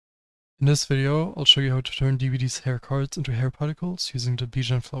In this video, I'll show you how to turn DVD's hair cards into hair particles using the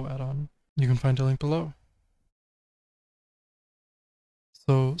BGEN Flow add-on. You can find the link below.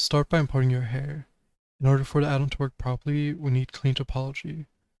 So start by importing your hair. In order for the add-on to work properly, we need clean topology.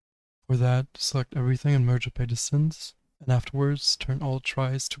 For that, select everything and merge it by distance, and afterwards turn all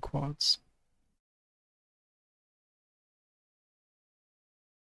tris to quads.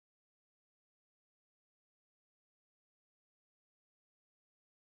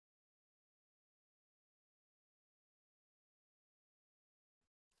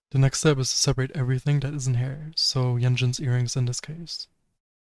 The next step is to separate everything that isn't hair, so Yenjin's earrings in this case.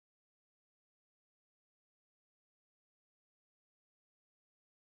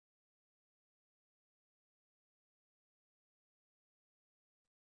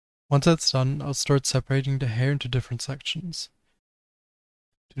 Once that's done, I'll start separating the hair into different sections.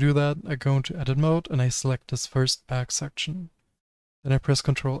 To do that, I go into edit mode and I select this first back section. Then I press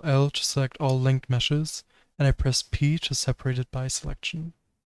Ctrl L to select all linked meshes, and I press P to separate it by selection.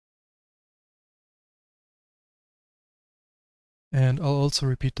 And I'll also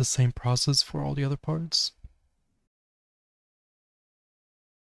repeat the same process for all the other parts.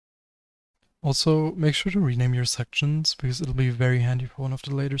 Also, make sure to rename your sections, because it'll be very handy for one of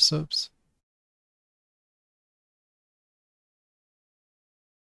the later steps.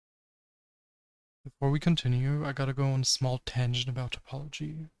 Before we continue, I gotta go on a small tangent about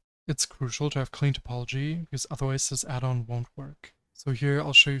topology. It's crucial to have clean topology, because otherwise this add-on won't work. So here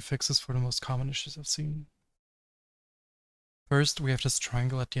I'll show you fixes for the most common issues I've seen. First, we have this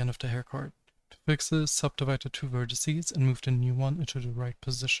triangle at the end of the hair card. To fix this, subdivide the two vertices and move the new one into the right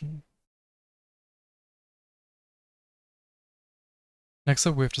position. Next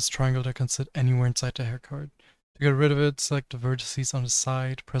up, we have this triangle that can sit anywhere inside the hair card. To get rid of it, select the vertices on the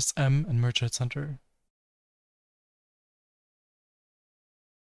side, press M and merge at center.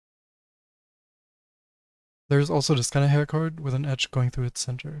 There's also this kind of hair card with an edge going through its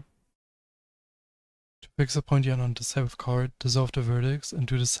center. To fix a pointy end on this type of card, dissolve the vertex and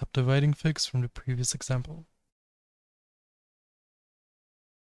do the subdividing fix from the previous example.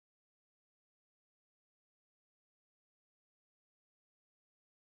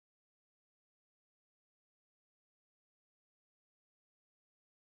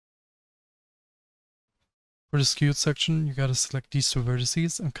 For the skewed section, you gotta select these two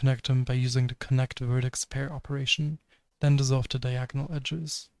vertices and connect them by using the connect vertex pair operation, then dissolve the diagonal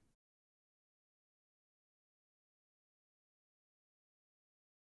edges.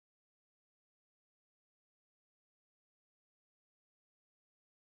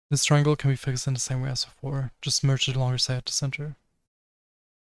 This triangle can be fixed in the same way as before, just merge the longer side at the center.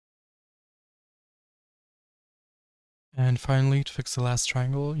 And finally, to fix the last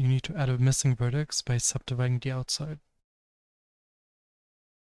triangle, you need to add a missing vertex by subdividing the outside.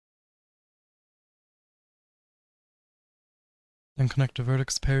 Then connect the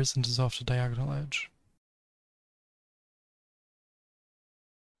vertex pairs and dissolve the diagonal edge.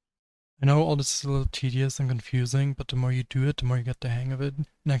 I know all this is a little tedious and confusing, but the more you do it, the more you get the hang of it,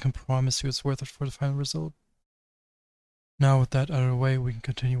 and I can promise you it's worth it for the final result. Now with that out of the way, we can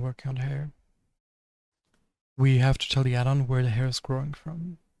continue working on the hair. We have to tell the add-on where the hair is growing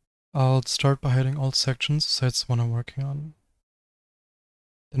from. I'll start by hiding all sections, so that's the one I'm working on.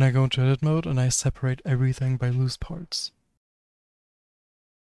 Then I go into edit mode and I separate everything by loose parts.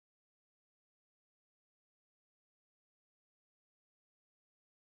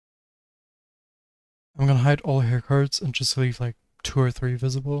 I'm gonna hide all hair cards and just leave like 2 or 3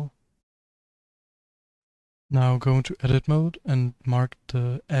 visible. Now go into edit mode and mark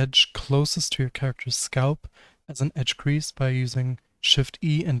the edge closest to your character's scalp as an edge crease by using Shift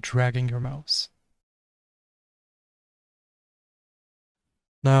E and dragging your mouse.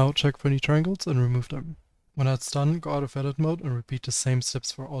 Now check for any triangles and remove them. When that's done, go out of edit mode and repeat the same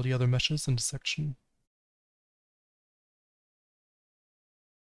steps for all the other meshes in the section.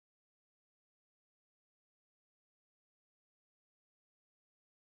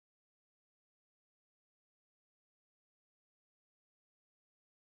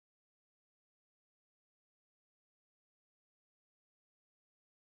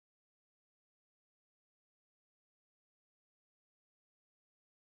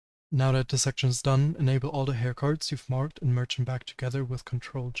 Now that the section is done, enable all the hair cards you've marked and merge them back together with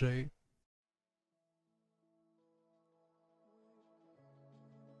Ctrl J.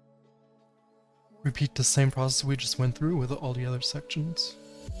 Repeat the same process we just went through with all the other sections.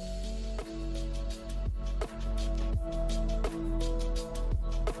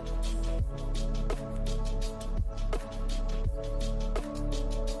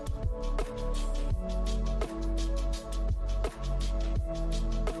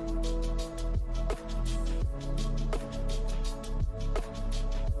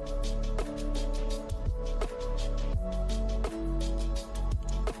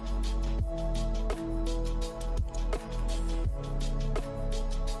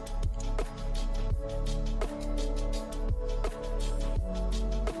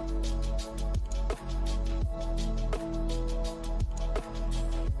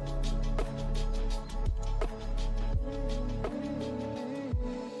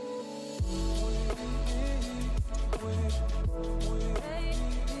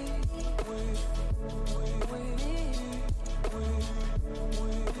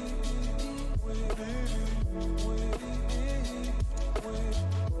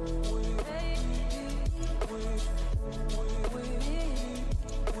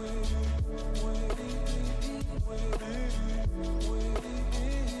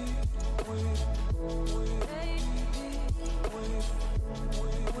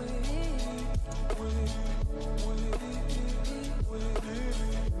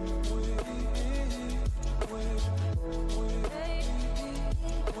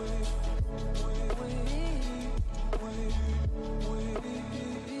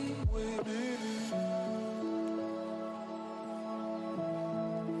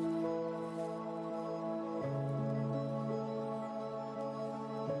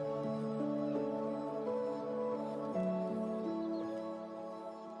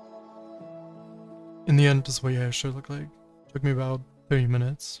 In the end, this is what your hair should look like. Took me about 30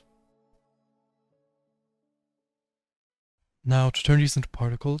 minutes. Now, to turn these into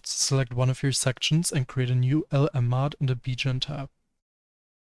particles, select one of your sections and create a new LM mod in the BGEN tab.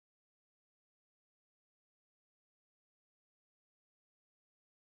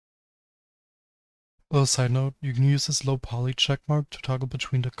 A little side note, you can use this low poly checkmark to toggle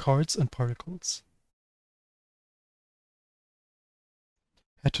between the cards and particles.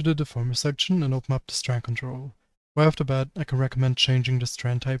 Head to the deformer section and open up the strand control. Right off the bat, I can recommend changing the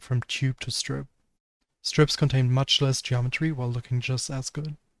strand type from tube to strip. Strips contain much less geometry while looking just as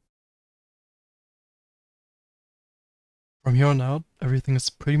good. From here on out, everything is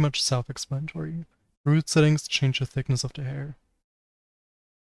pretty much self-explanatory. Root settings change the thickness of the hair.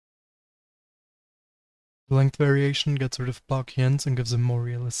 The length variation gets rid of blocky ends and gives a more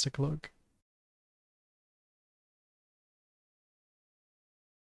realistic look.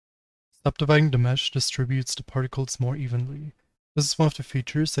 Subdividing the mesh distributes the particles more evenly. This is one of the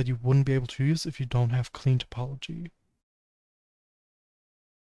features that you wouldn't be able to use if you don't have clean topology.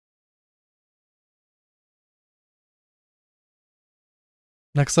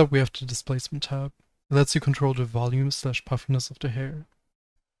 Next up, we have the displacement tab. It lets you control the volume/puffiness of the hair.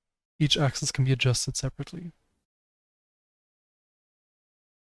 Each axis can be adjusted separately.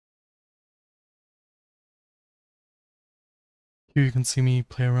 Here you can see me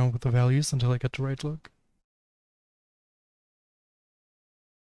play around with the values until I get the right look.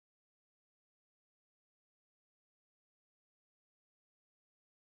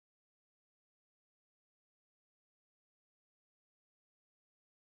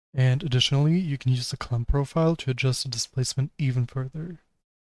 And additionally, you can use the clump profile to adjust the displacement even further.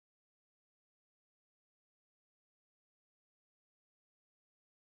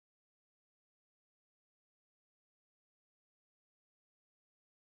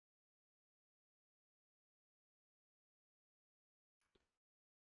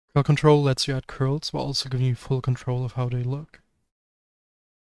 Curl control lets you add curls while also giving you full control of how they look.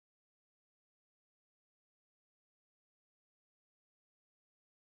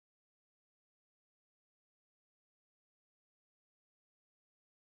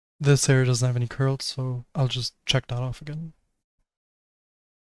 This area doesn't have any curls, so I'll just check that off again.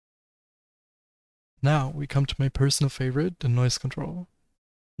 Now we come to my personal favorite, the noise control.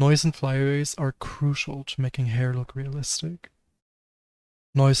 Noise and flyaways are crucial to making hair look realistic.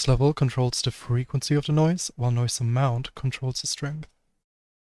 Noise level controls the frequency of the noise, while noise amount controls the strength.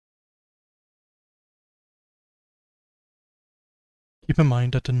 Keep in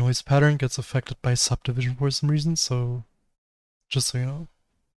mind that the noise pattern gets affected by subdivision for some reason, so just so you know.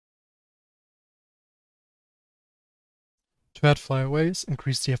 To add flyaways,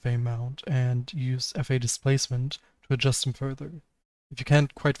 increase the FA amount and use FA displacement to adjust them further. If you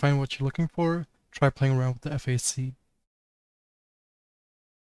can't quite find what you're looking for, try playing around with the FA seed.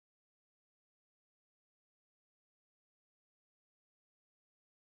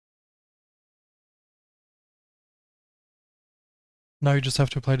 Now you just have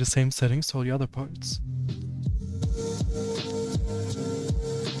to apply the same settings to all the other parts.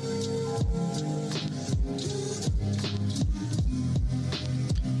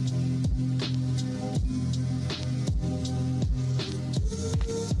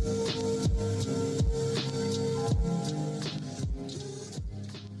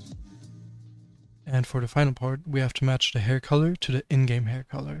 And for the final part, we have to match the hair color to the in-game hair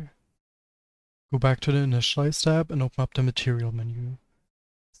color. Go back to the Initialize tab and open up the Material menu.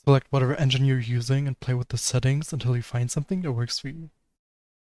 Select whatever engine you're using and play with the settings until you find something that works for you.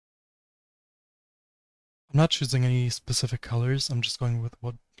 I'm not choosing any specific colors, I'm just going with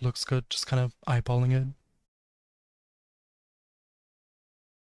what looks good, just kind of eyeballing it.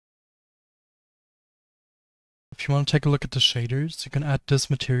 If you want to take a look at the shaders, you can add this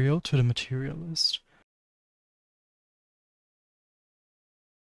material to the material list.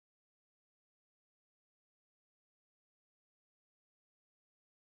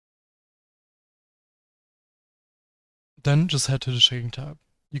 Then just head to the shading tab.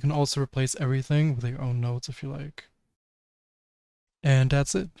 You can also replace everything with your own nodes if you like. And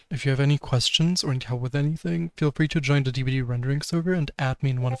that's it. If you have any questions or need help with anything, feel free to join the DVD rendering server and add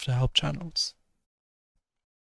me in one of the help channels.